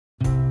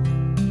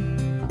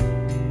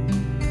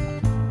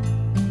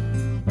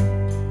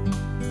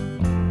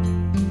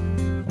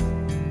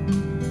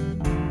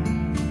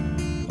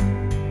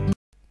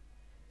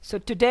So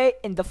today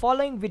in the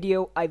following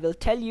video I will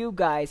tell you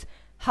guys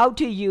how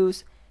to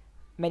use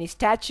many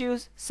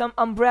statues, some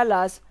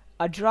umbrellas,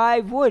 a dry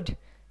wood,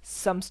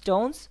 some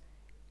stones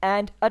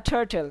and a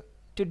turtle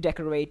to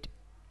decorate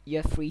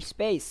your free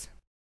space.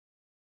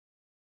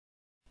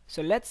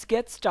 So let's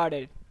get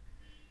started.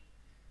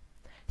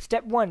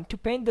 Step 1. To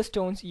paint the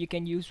stones you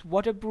can use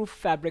waterproof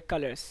fabric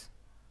colors.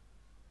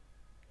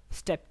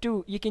 Step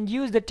 2. You can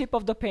use the tip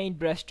of the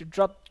paintbrush to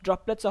drop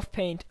droplets of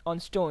paint on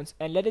stones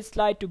and let it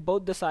slide to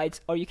both the sides,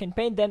 or you can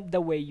paint them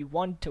the way you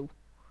want to.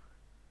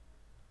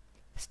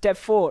 Step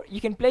 4. You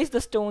can place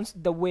the stones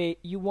the way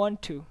you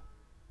want to.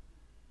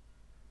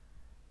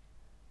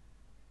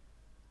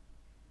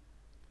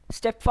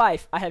 Step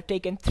 5. I have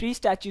taken 3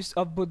 statues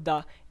of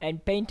Buddha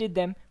and painted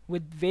them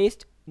with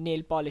waste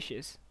nail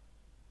polishes.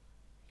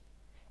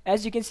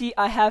 As you can see,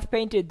 I have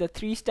painted the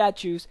 3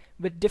 statues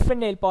with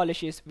different nail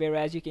polishes,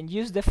 whereas you can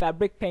use the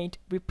fabric paint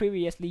we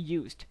previously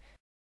used.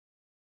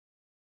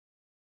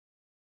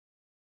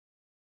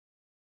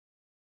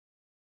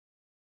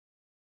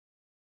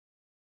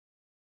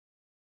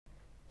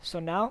 So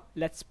now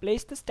let's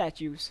place the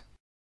statues.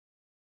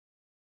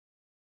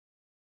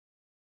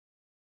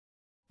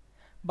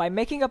 By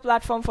making a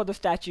platform for the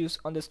statues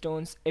on the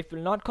stones, it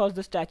will not cause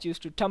the statues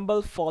to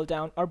tumble, fall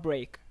down or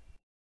break.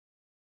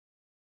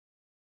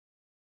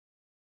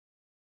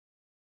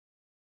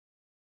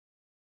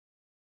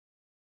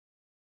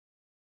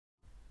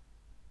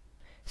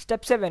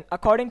 Step 7.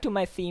 According to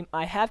my theme,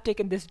 I have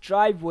taken this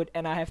dry wood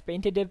and I have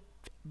painted it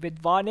with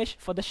varnish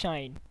for the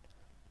shine.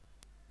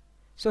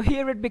 So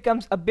here it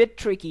becomes a bit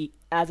tricky,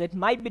 as it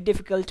might be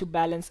difficult to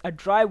balance a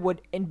dry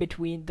wood in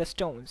between the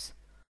stones.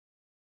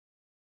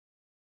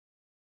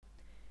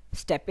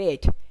 Step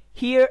 8.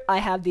 Here I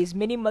have these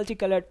mini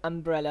multicolored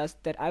umbrellas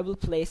that I will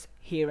place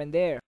here and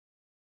there.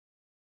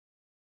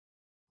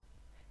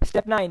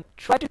 Step 9.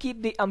 Try to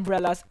keep the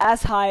umbrellas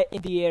as high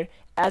in the air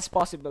as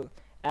possible,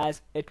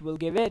 as it will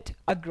give it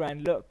a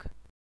grand look.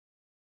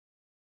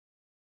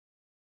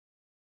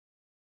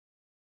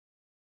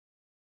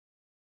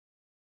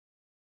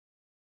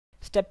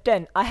 Step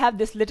 10. I have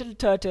this little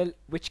turtle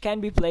which can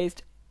be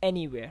placed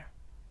anywhere.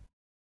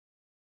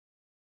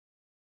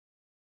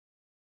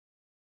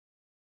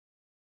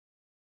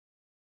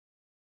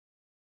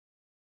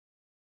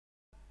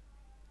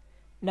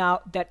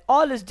 Now that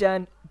all is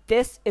done,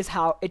 this is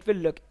how it will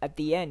look at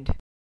the end.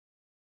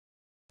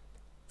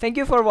 Thank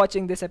you for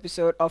watching this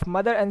episode of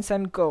Mother and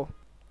Son Co.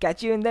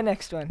 Catch you in the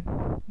next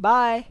one.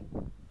 Bye.